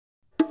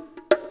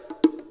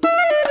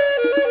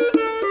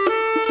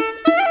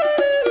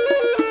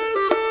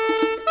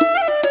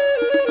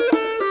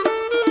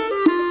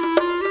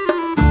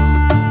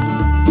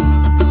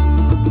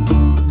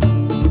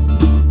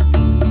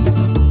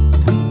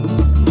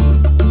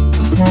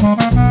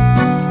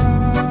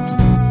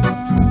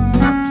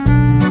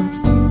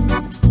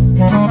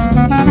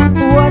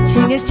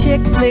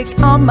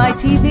on my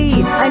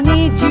TV. I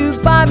need you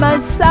by my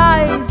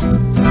side.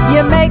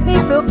 You make me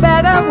feel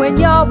better when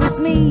you're with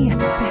me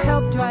to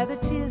help dry the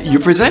tears. You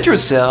present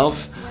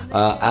yourself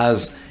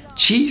as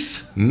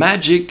chief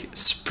magic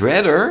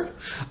spreader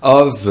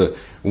of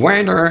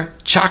Weiner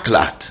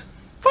chocolate.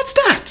 What's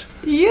that?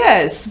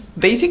 Yes,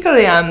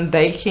 basically I'm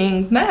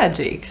baking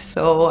magic,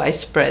 so I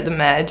spread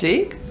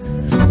magic.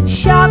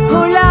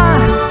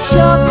 Chocolat,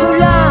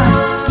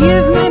 chocolat,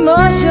 give me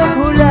more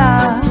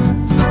chocolat.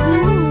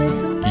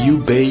 You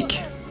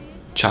bake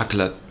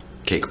chocolate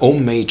cake,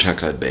 homemade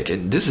chocolate bake,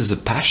 and this is a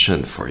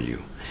passion for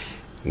you.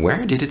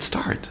 Where did it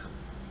start?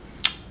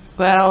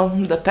 Well,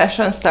 the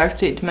passion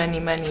started many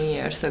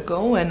years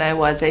ago when I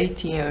was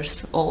 18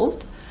 years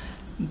old,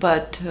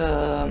 but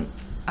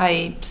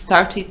I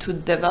started to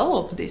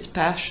develop this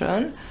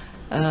passion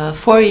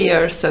 4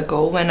 years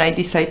ago when I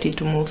decided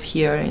to move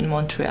here in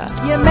Montreal.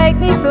 You make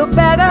me feel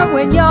better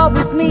when you're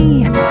with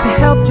me to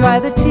help dry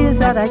the tears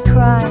that I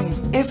cried.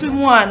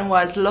 Everyone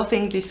was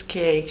loving this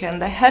cake,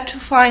 and I had to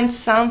find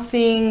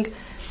something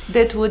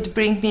that would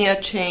bring me a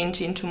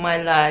change into my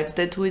life,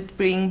 that would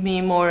bring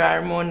me more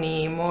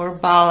harmony, more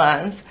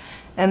balance.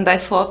 And I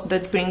thought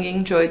that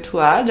bringing joy to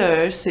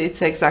others,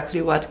 it's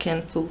exactly what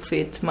can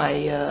fulfill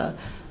my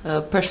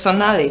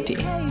personality.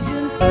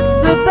 It's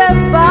the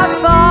best by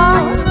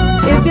far.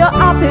 If you're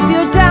up, if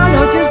you're down,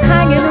 or just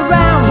hanging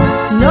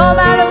around, no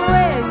matter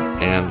where you...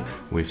 And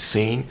we've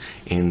seen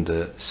in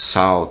the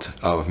south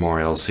of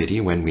Montreal City,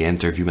 when we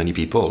interview many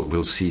people,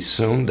 we'll see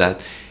soon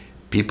that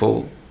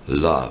people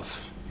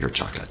love your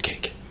chocolate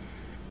cake.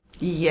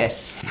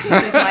 Yes,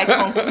 this is my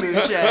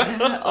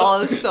conclusion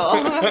also.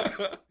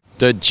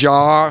 The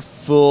jar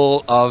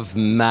full of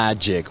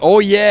magic. Oh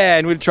yeah,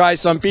 and we'll try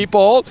some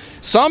people.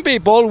 Some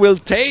people will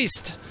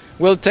taste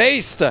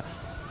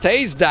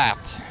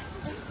that.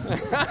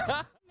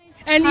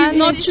 And it's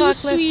not too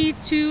sweet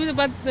too,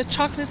 but the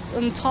chocolate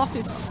on top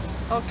is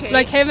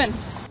like heaven.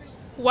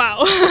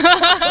 Wow.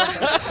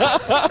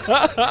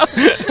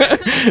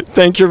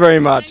 Thank you very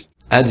much.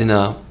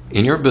 Adina,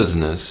 in your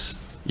business,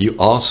 you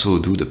also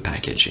do the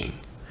packaging.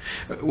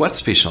 What's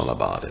special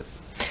about it?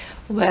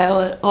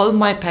 Well, all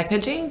my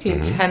packaging,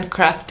 it's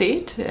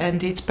handcrafted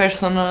and it's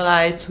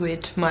personalized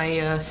with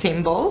my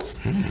symbols.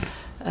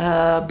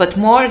 But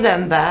more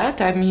than that,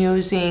 I'm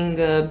using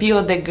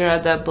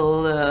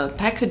biodegradable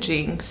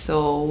packaging,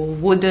 so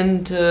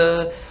wooden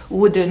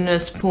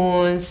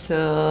spoons,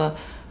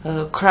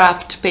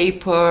 craft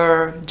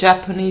paper,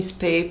 Japanese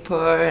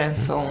paper, and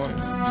so on.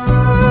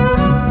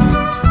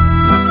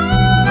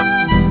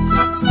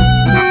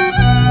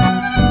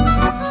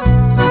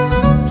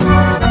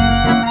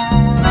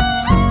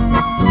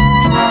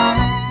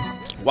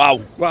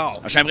 Wow.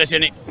 Je suis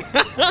impressionné.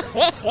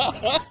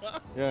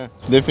 Yeah,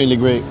 definitely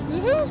great.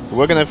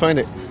 Where can I find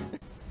it?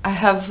 I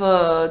have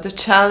the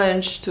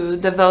challenge to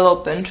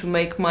develop and to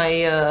make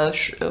my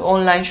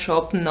online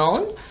shop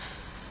known.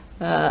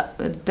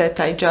 That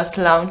I just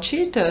launched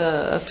it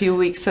a few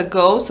weeks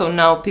ago, so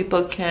now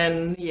people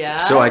can,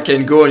 So I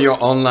can go on your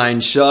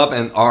online shop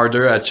and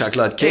order a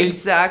chocolate cake?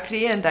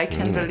 Exactly, and I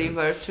can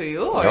deliver to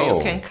you, or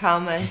you can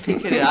come and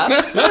pick it up.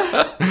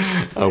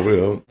 I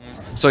will.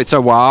 So it's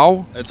a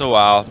wow? It's a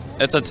wow.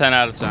 It's a 10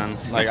 out of 10.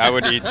 Like, I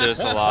would eat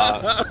this a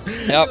lot.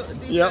 Yep.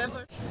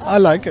 I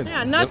like it.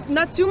 Yeah,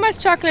 not too much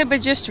chocolate,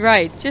 but just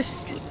right.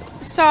 Just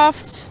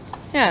soft.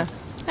 Yeah,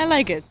 I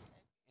like it.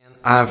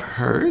 I've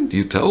heard,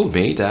 you told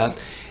me that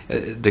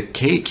the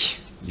cake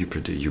you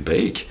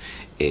bake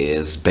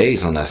is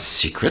based on a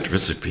secret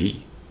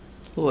recipe.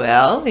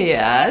 Well,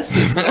 yes,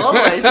 it's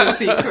always a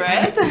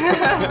secret.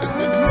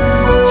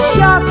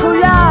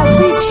 Chocolat,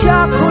 sweet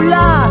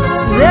chocolat.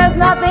 There's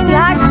nothing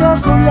like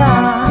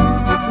chocolat.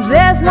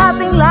 There's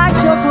nothing like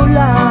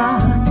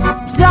chocolat.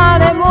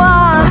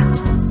 Donnez-moi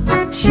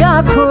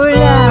chocolat.